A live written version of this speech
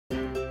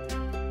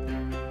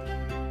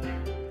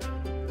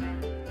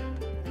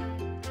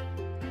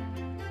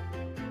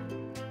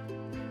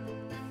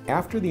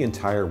After the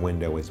entire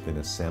window has been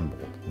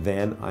assembled,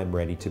 then I'm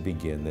ready to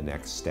begin the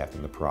next step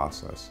in the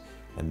process.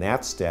 And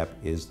that step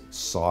is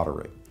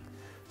soldering.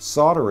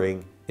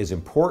 Soldering is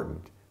important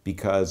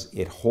because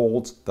it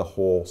holds the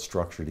whole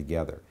structure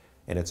together.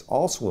 And it's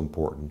also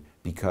important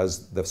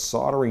because the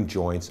soldering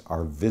joints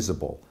are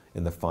visible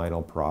in the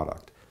final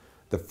product.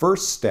 The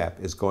first step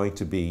is going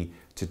to be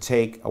to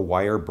take a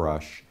wire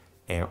brush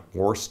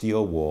or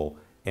steel wool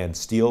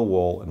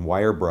and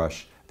wire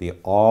brush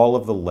all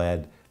of the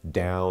lead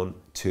down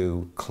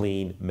to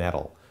clean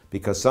metal.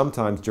 Because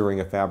sometimes during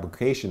a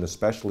fabrication,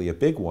 especially a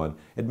big one,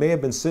 it may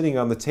have been sitting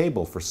on the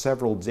table for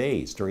several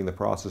days during the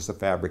process of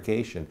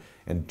fabrication.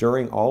 And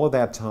during all of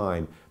that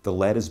time, the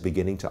lead is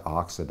beginning to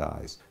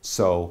oxidize.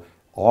 So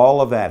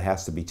all of that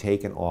has to be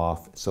taken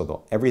off so that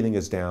everything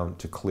is down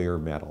to clear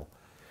metal.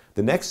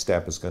 The next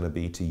step is going to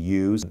be to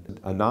use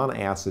a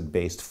non-acid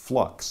based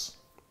flux.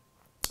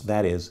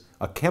 That is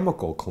a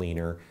chemical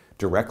cleaner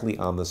directly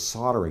on the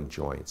soldering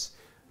joints,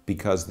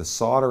 because the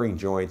soldering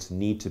joints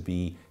need to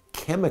be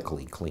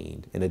chemically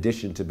cleaned in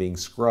addition to being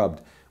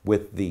scrubbed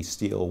with the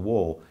steel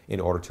wool in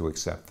order to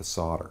accept the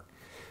solder.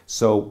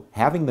 So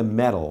having the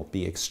metal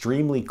be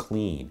extremely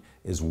clean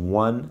is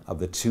one of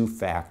the two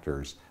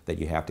factors that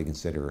you have to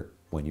consider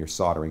when you're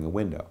soldering a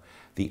window.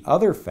 The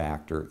other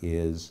factor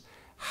is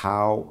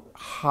how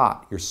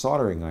hot your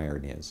soldering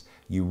iron is.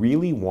 You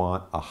really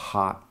want a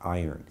hot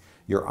iron.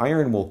 Your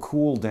iron will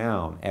cool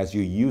down as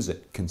you use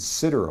it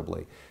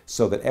considerably,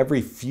 so that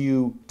every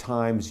few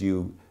times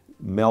you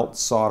melt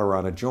solder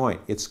on a joint,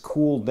 it's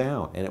cooled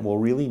down and it will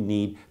really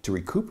need to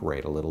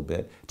recuperate a little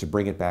bit to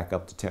bring it back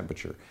up to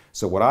temperature.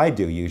 So what I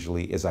do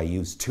usually is I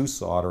use 2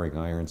 soldering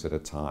irons at a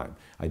time.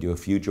 I do a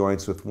few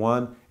joints with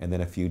one and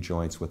then a few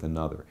joints with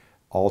another,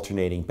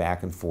 alternating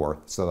back and forth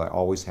so that I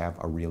always have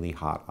a really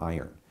hot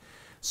iron.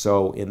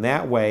 So in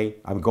that way,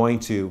 I'm going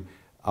to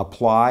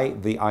apply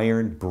the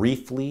iron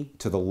briefly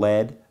to the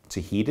lead to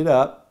heat it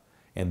up,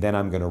 and then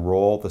I'm going to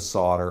roll the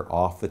solder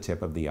off the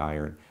tip of the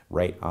iron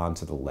right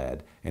onto the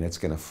lead, and it's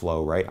going to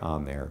flow right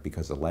on there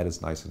because the lead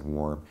is nice and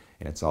warm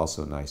and it's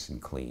also nice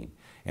and clean.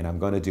 And I'm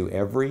going to do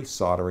every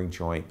soldering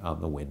joint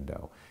on the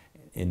window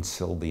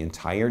until the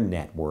entire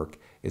network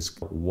is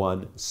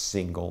one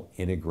single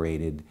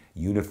integrated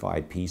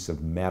unified piece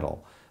of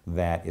metal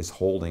that is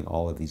holding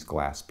all of these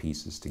glass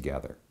pieces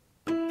together.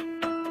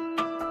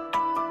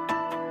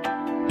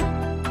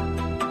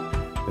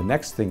 The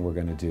next thing we're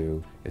going to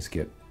do is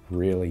get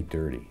really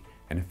dirty.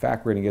 And in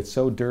fact, we're going to get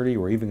so dirty,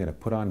 we're even going to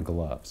put on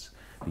gloves,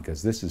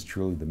 because this is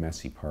truly the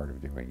messy part of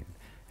doing it.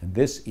 And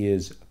this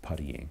is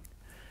puttying.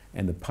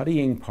 And the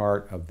puttying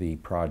part of the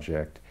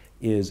project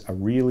is a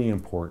really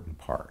important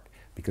part,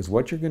 because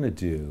what you're going to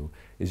do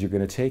is you're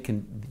going to take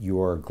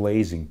your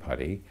glazing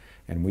putty,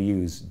 and we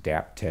use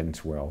DAP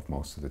 1012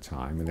 most of the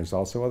time, and there's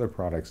also other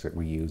products that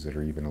we use that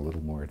are even a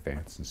little more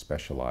advanced and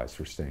specialized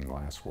for stained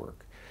glass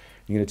work.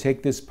 You're going to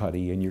take this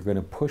putty and you're going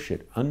to push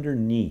it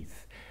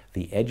underneath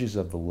the edges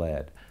of the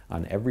lead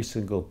on every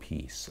single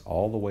piece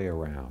all the way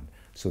around,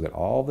 so that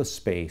all the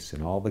space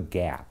and all the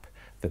gap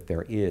that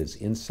there is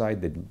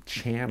inside the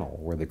channel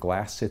where the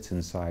glass sits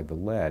inside the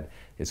lead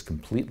is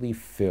completely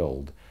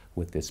filled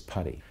with this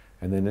putty.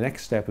 And then the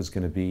next step is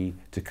going to be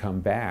to come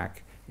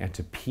back and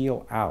to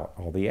peel out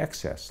all the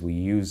excess. We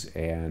use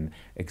an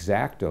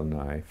X-Acto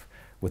knife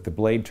with the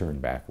blade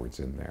turned backwards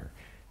in there.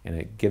 And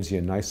it gives you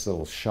a nice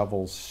little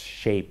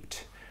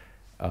shovel-shaped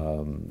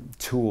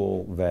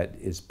tool that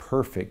is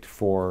perfect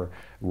for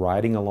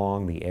riding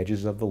along the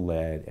edges of the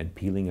lead and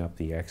peeling up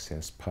the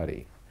excess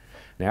putty.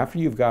 Now, after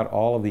you've got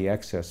all of the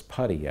excess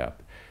putty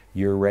up,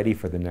 you're ready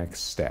for the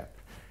next step.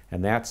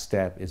 And that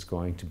step is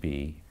going to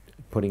be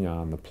putting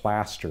on the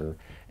plaster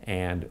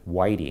and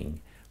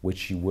whiting,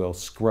 which you will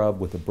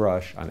scrub with a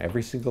brush on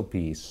every single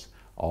piece,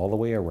 all the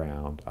way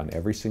around on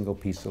every single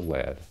piece of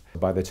lead.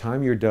 By the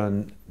time you're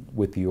done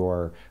with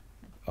your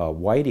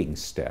whiting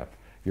step,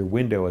 your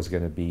window is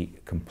going to be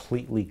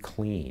completely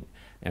clean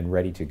and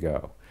ready to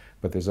go.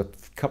 But there's a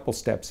couple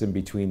steps in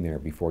between there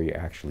before you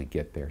actually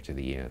get there to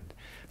the end.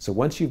 So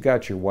once you've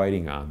got your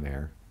whiting on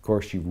there, of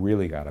course you've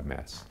really got a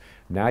mess.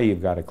 Now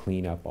you've got to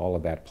clean up all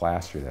of that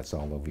plaster that's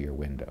all over your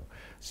window.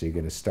 So you're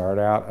going to start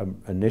out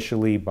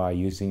initially by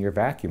using your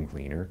vacuum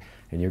cleaner,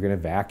 and you're going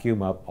to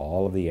vacuum up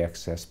all of the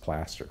excess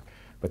plaster.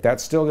 But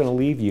that's still going to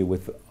leave you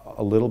with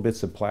a little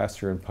bits of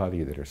plaster and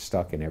putty that are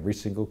stuck in every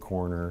single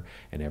corner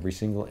and every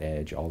single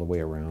edge all the way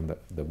around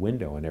the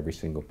window and every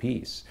single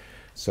piece.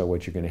 So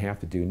what you're going to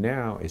have to do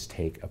now is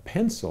take a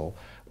pencil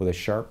with a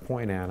sharp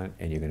point on it,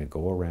 and you're going to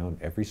go around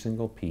every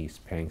single piece,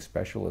 paying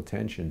special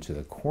attention to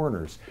the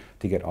corners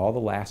to get all the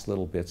last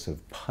little bits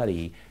of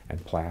putty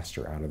and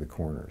plaster out of the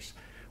corners.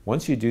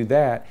 Once you do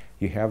that,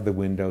 you have the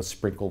window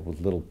sprinkled with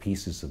little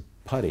pieces of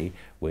putty,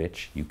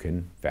 which you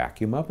can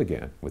vacuum up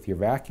again with your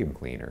vacuum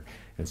cleaner.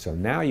 And so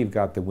now you've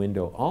got the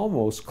window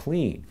almost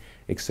clean,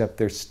 except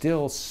there's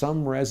still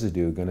some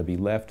residue going to be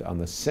left on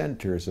the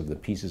centers of the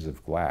pieces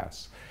of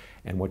glass.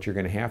 And what you're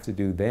going to have to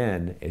do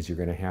then is you're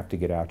going to have to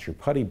get out your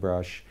putty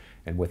brush,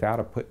 and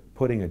without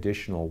putting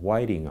additional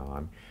whiting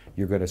on,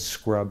 you're going to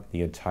scrub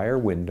the entire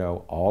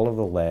window, all of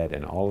the lead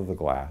and all of the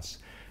glass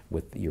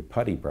with your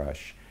putty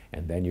brush,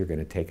 and then you're going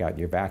to take out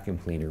your vacuum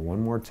cleaner one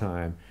more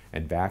time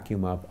and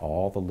vacuum up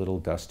all the little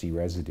dusty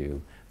residue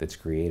that's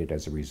created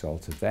as a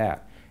result of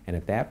that. And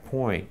at that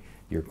point,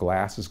 your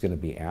glass is going to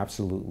be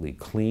absolutely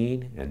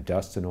clean and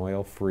dust and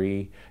oil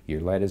free.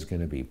 Your lead is going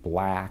to be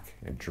black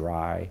and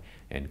dry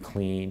and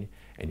clean,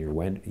 and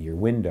your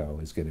window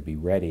is going to be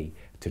ready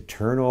to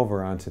turn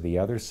over onto the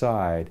other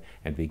side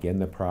and begin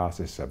the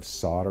process of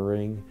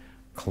soldering,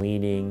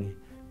 cleaning,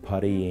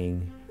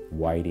 puttying,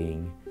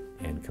 whiting,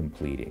 and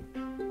completing.